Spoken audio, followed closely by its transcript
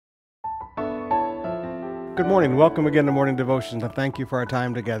Good morning. Welcome again to Morning Devotions, and thank you for our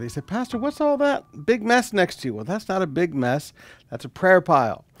time together. You say, Pastor, what's all that big mess next to you? Well, that's not a big mess. That's a prayer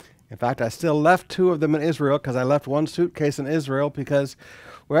pile. In fact, I still left two of them in Israel because I left one suitcase in Israel because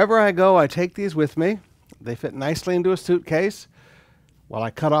wherever I go, I take these with me. They fit nicely into a suitcase. Well,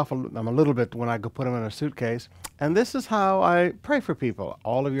 I cut off them a little bit when I go put them in a suitcase. And this is how I pray for people.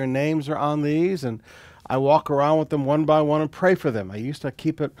 All of your names are on these, and I walk around with them one by one and pray for them. I used to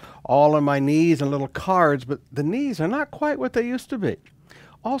keep it all on my knees and little cards, but the knees are not quite what they used to be.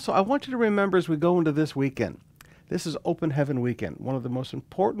 Also, I want you to remember as we go into this weekend, this is Open Heaven Weekend, one of the most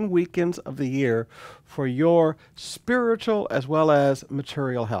important weekends of the year for your spiritual as well as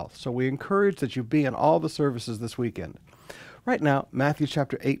material health. So we encourage that you be in all the services this weekend. Right now, Matthew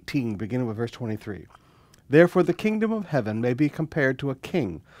chapter 18, beginning with verse 23. Therefore the kingdom of heaven may be compared to a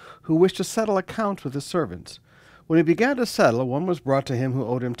king who wished to settle accounts with his servants. When he began to settle, one was brought to him who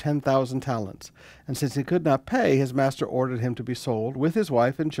owed him 10,000 talents. And since he could not pay, his master ordered him to be sold, with his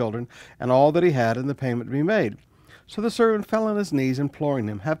wife and children, and all that he had, and the payment to be made. So the servant fell on his knees, imploring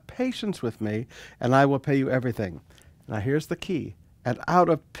him, Have patience with me, and I will pay you everything. Now here's the key. And out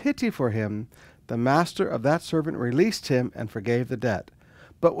of pity for him, the master of that servant released him and forgave the debt.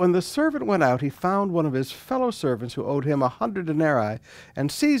 But when the servant went out, he found one of his fellow servants who owed him 100 denarii,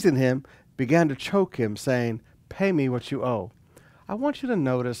 and seizing him, began to choke him, saying, Pay me what you owe. I want you to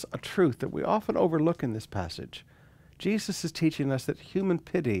notice a truth that we often overlook in this passage. Jesus is teaching us that human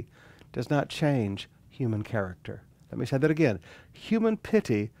pity does not change human character. Let me say that again. Human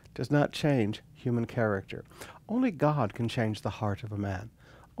pity does not change human character. Only God can change the heart of a man.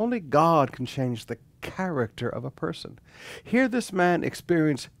 Only God can change the character of a person. Here this man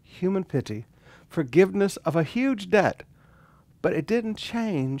experienced human pity, forgiveness of a huge debt, but it didn't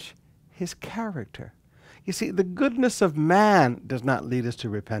change his character. You see, the goodness of man does not lead us to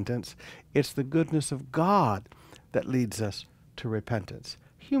repentance. It's the goodness of God that leads us to repentance.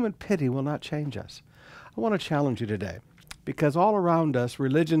 Human pity will not change us. I want to challenge you today, because all around us,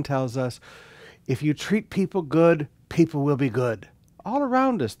 religion tells us, if you treat people good, people will be good. All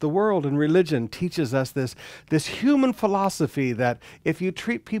around us, the world and religion teaches us this human philosophy that if you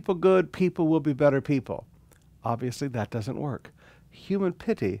treat people good, people will be better people. Obviously, that doesn't work. Human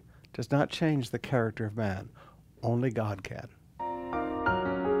pity does not change the character of man. Only God can.